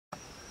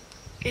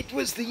It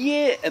was the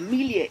year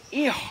Amelia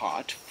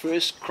Earhart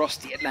first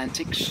crossed the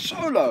Atlantic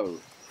solo.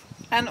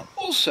 And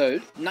also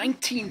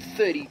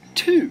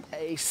 1932.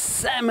 A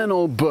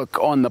seminal book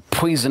on the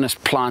poisonous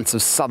plants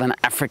of southern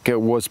Africa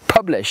was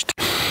published,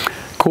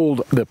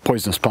 called The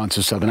Poisonous Plants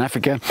of Southern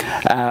Africa,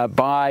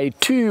 by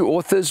two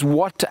authors,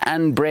 Watt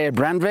and Brer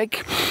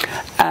Brandweg.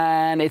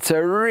 And it's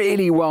a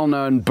really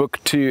well-known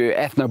book to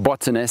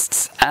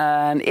ethnobotanists.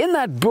 And in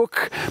that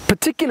book,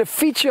 particular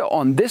feature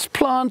on this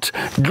plant,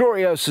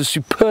 Gloriosa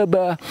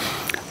superba,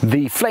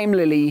 the flame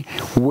lily,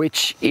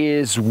 which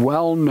is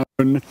well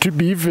known to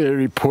be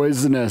very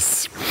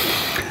poisonous.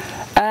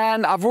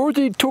 And I've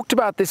already talked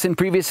about this in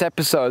previous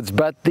episodes,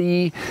 but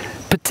the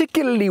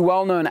particularly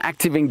well-known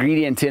active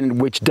ingredient in it,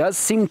 which does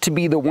seem to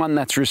be the one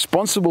that's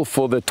responsible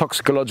for the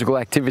toxicological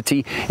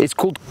activity, is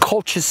called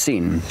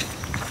colchicine.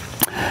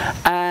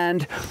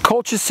 And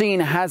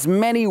colchicine has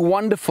many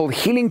wonderful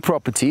healing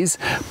properties,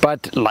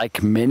 but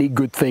like many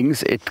good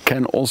things, it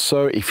can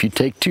also, if you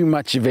take too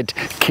much of it,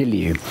 kill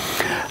you.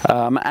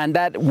 And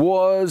that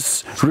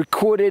was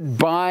recorded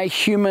by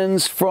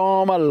humans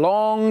from a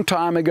long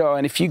time ago.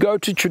 And if you go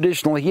to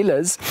traditional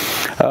healers,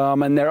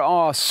 and there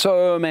are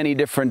so many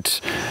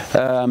different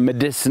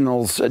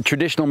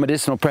traditional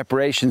medicinal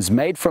preparations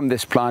made from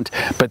this plant,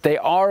 but they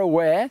are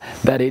aware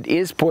that it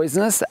is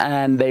poisonous,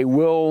 and they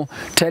will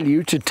tell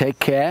you to take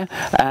care,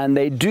 and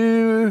they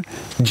do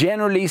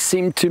generally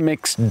seem to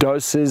mix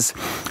doses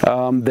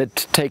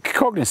that take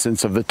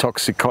cognizance of the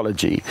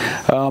toxicology.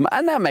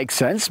 And that makes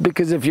sense,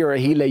 because if you're a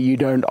healer, you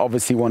don't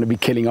obviously want to be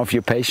killing off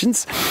your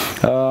patients,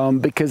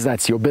 because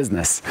that's your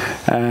business,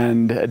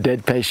 and a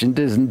dead patient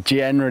isn't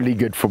generally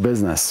good for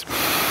business.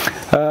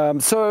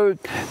 So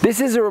this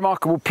is a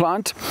remarkable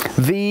plant.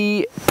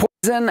 The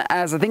poison,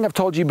 as I think I've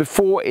told you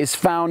before, is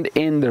found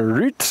in the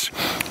root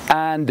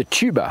and the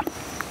tuber.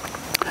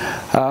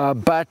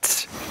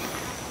 But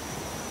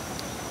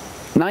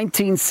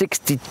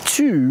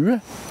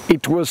 1962,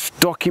 it was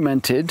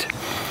documented.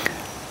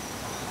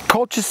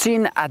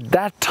 Colchicine at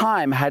that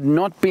time had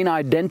not been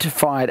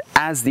identified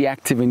as the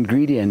active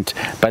ingredient,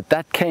 but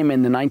that came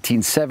in the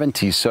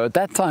 1970s. So at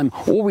that time,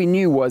 all we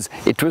knew was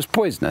it was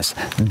poisonous.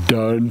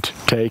 Don't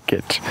take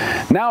it.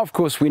 Now, of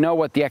course, we know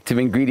what the active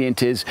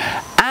ingredient is,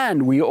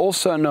 and we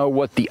also know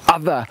what the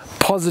other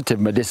positive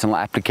medicinal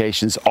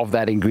applications of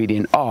that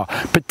ingredient are,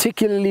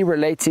 particularly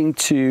relating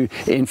to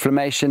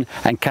inflammation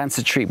and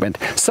cancer treatment.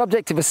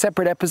 Subject of a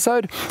separate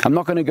episode. I'm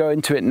not going to go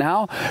into it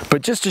now,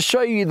 but just to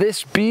show you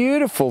this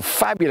beautiful,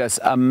 fabulous,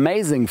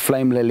 amazing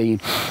flame lily,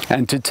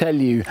 and to tell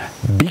you,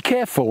 be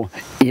careful,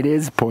 it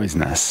is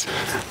poisonous.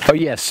 Oh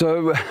yes,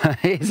 so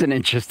here's an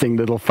interesting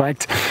little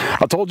fact.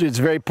 I told you it's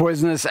very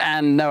poisonous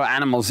and no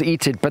animals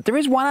eat it, but there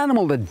is one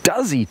animal that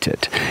does eat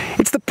it.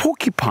 It's the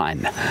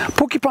porcupine.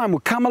 Porcupine will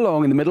come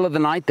along in the middle of the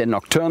night, they're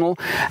nocturnal,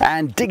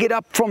 and dig it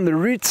up from the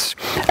roots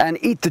and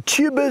eat the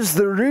tubers,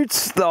 the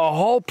roots, the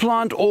whole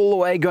plant, all the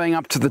way going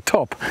up to the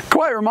top.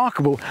 Quite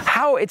remarkable.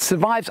 How it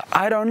survives,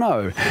 I don't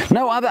know.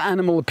 No other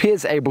animal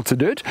appears able to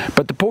do it,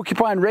 but the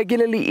porcupine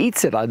regularly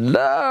eats it. I'd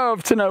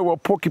love to know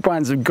what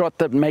porcupines have got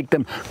that make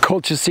them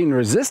colchicine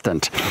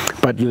resistant.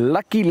 But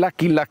lucky,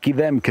 lucky, lucky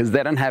them, because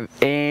they don't have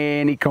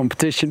any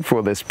competition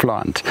for this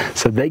plant.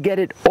 So they get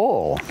it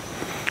all.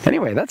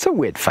 Anyway, that's a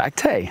weird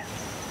fact, hey?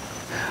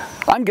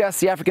 I'm Gus,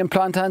 the African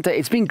Plant Hunter.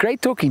 It's been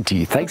great talking to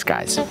you. Thanks,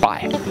 guys.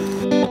 Bye.